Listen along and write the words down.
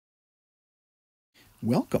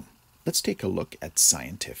Welcome. Let's take a look at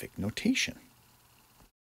scientific notation.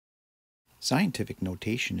 Scientific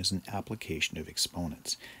notation is an application of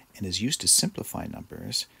exponents and is used to simplify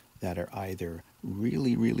numbers that are either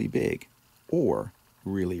really, really big or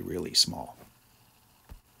really, really small.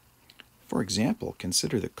 For example,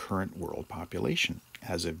 consider the current world population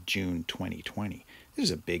as of June 2020. This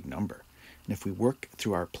is a big number. And if we work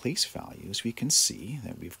through our place values, we can see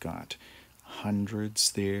that we've got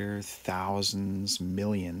hundreds there, thousands,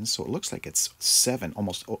 millions. So it looks like it's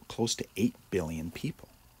almost close to 8 billion people.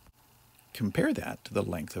 Compare that to the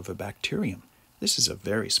length of a bacterium. This is a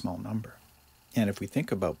very small number. And if we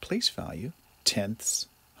think about place value, tenths,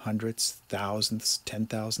 hundredths, thousandths,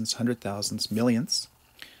 10,000s, 100,000s, millionths.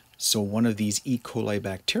 So one of these E. coli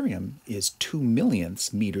bacterium is 2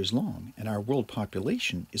 millionths meters long, and our world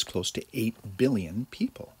population is close to 8 billion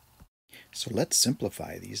people. So let's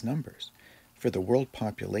simplify these numbers. For the world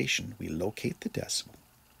population, we locate the decimal,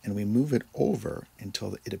 and we move it over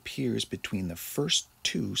until it appears between the first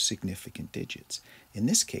two significant digits. In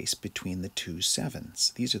this case, between the two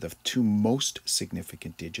sevens. These are the two most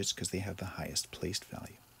significant digits because they have the highest placed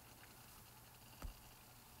value.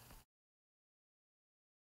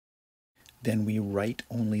 Then we write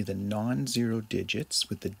only the non-zero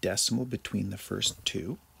digits with the decimal between the first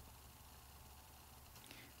two,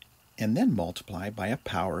 and then multiply by a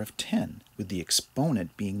power of 10, with the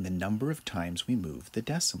exponent being the number of times we move the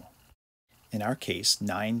decimal. In our case,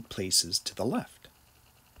 9 places to the left.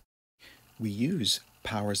 We use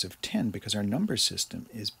powers of 10 because our number system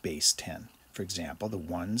is base 10. For example, the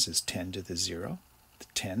ones is 10 to the 0, the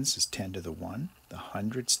tens is 10 to the 1, the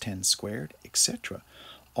hundreds 10 squared, etc.,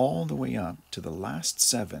 all the way up to the last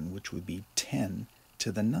 7, which would be 10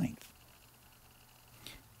 to the 9th.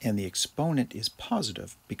 And the exponent is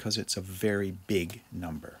positive because it's a very big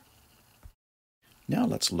number. Now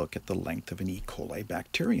let's look at the length of an E. coli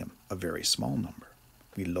bacterium, a very small number.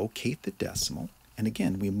 We locate the decimal, and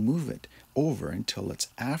again we move it over until it's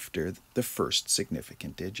after the first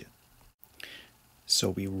significant digit. So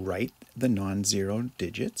we write the non-zero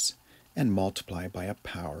digits and multiply by a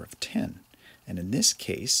power of 10. And in this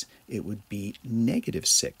case, it would be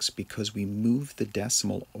 -6 because we move the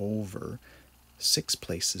decimal over 6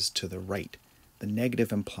 places to the right. The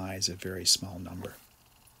negative implies a very small number.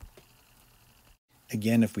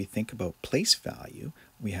 Again, if we think about place value,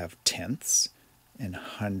 we have tenths and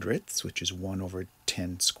hundredths, which is 1 over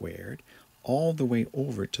 10 squared, all the way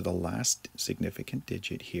over to the last significant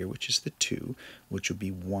digit here, which is the 2, which would be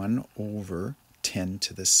 1 over 10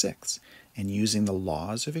 to the 6th. And using the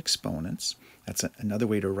laws of exponents, that's another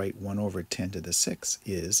way to write 1 over 10 to the 6th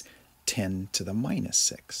is 10 to the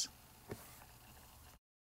 -6.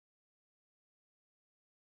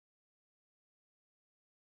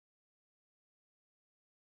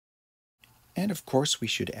 And of course, we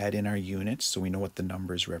should add in our units so we know what the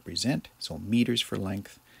numbers represent. So meters for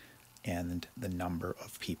length and the number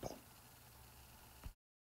of people.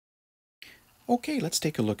 Okay, let's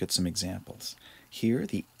take a look at some examples. Here,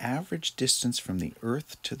 the average distance from the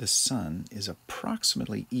Earth to the Sun is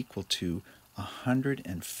approximately equal to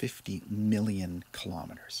 150 million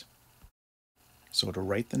kilometers. So to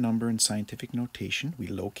write the number in scientific notation, we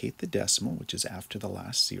locate the decimal, which is after the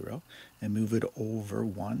last 0, and move it over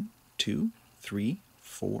 1, 2, 3,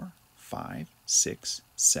 4, 5, 6,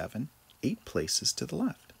 7, 8 places to the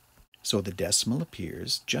left. So the decimal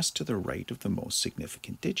appears just to the right of the most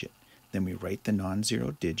significant digit. Then we write the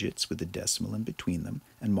non-zero digits with the decimal in between them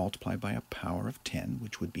and multiply by a power of 10,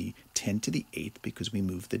 which would be 10 to the 8th because we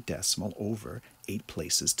move the decimal over 8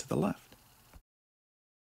 places to the left.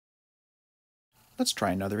 Let's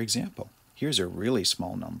try another example. Here's a really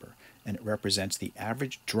small number, and it represents the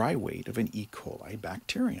average dry weight of an E. coli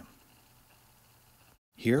bacterium.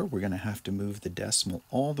 Here we're going to have to move the decimal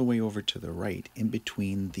all the way over to the right in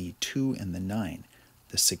between the 2 and the 9,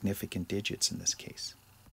 the significant digits in this case.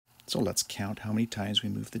 So let's count how many times we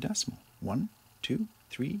move the decimal. 1, 2,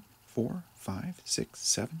 3, 4, 5, 6,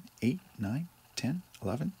 7, 8, 9, 10,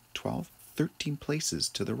 11, 12, 13 places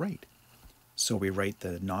to the right. So we write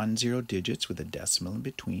the non-zero digits with a decimal in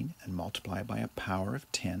between and multiply by a power of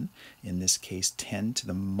 10, in this case 10 to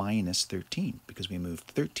the -13, because we moved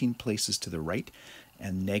 13 places to the right,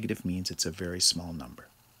 and negative means it's a very small number.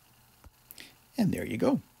 And there you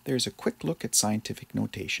go. There's a quick look at scientific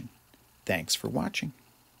notation. Thanks for watching.